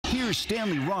Here's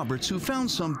Stanley Roberts, who found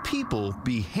some people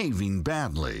behaving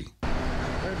badly.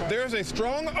 There's a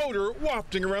strong odor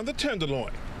wafting around the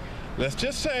Tenderloin. Let's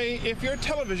just say if your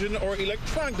television or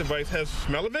electronic device has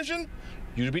smell-o-vision,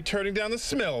 you'd be turning down the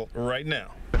smell right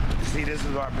now. See, this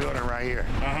is our building right here.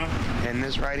 And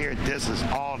this right here, this is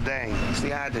all day. See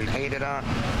how I done ate it up?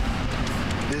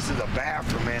 This is a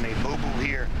bathroom, man. They boo-boo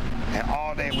here. And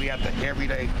all day we have to, every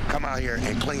day, come out here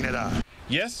and clean it up.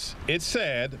 Yes, it's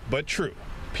sad, but true.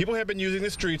 People have been using the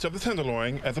streets of the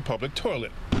Tenderloin as a public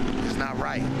toilet. It's not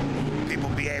right. People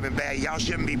behaving bad. Y'all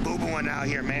shouldn't be boo-booing out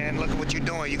here, man. Look at what you're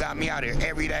doing. You got me out here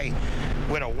every day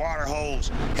with a water hose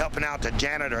helping out the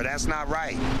janitor. That's not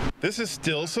right. This is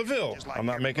still Seville. I'm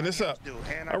not making this up.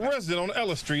 A resident on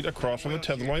Ellis Street across from the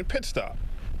Tenderloin pit stop.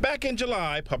 Back in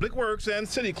July, Public Works and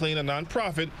City Clean, a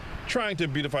nonprofit trying to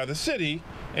beautify the city,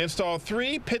 installed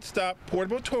 3 pit stop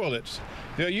portable toilets.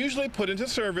 They're usually put into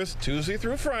service Tuesday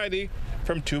through Friday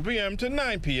from 2 p.m. to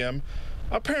 9 p.m.,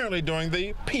 apparently during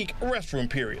the peak restroom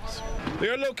periods. They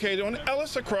are located on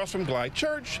Ellis across from Glide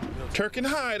Church, Turk and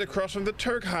Hyde across from the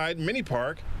Turk Hyde Mini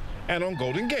Park, and on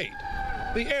Golden Gate,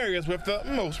 the areas with the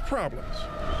most problems.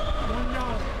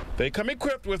 They come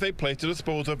equipped with a place to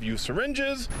dispose of used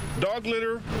syringes, dog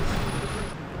litter,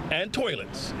 and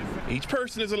toilets. Each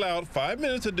person is allowed 5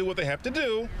 minutes to do what they have to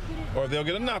do, or they'll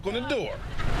get a knock on the door.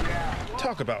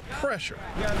 Talk about pressure.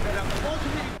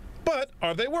 But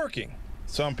are they working?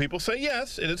 Some people say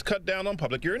yes, it has cut down on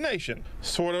public urination,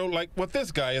 sort of like what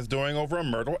this guy is doing over on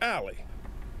Myrtle Alley.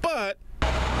 But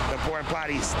the porta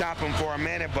potties stop them for a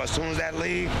minute, but as soon as that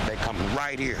leave, they come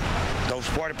right here. Those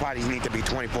porta potties need to be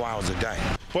 24 hours a day.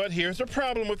 But here's the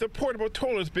problem with the portable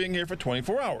toilets being here for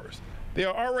 24 hours. There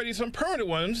are already some permanent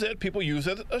ones that people use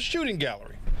as a shooting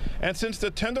gallery. And since the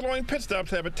Tenderloin pit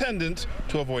stops have attendants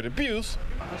to avoid abuse,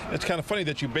 it's kind of funny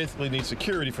that you basically need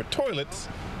security for toilets.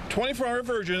 24-hour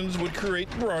versions would create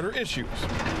broader issues.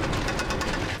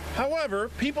 However,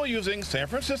 people using San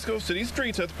Francisco city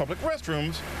streets as public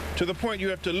restrooms to the point you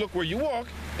have to look where you walk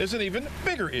is an even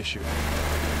bigger issue.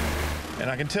 And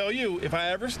I can tell you, if I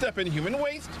ever step in human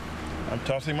waste, I'm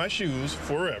tossing my shoes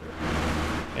forever.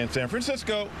 In San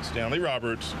Francisco, Stanley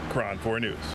Roberts, KRON 4 News.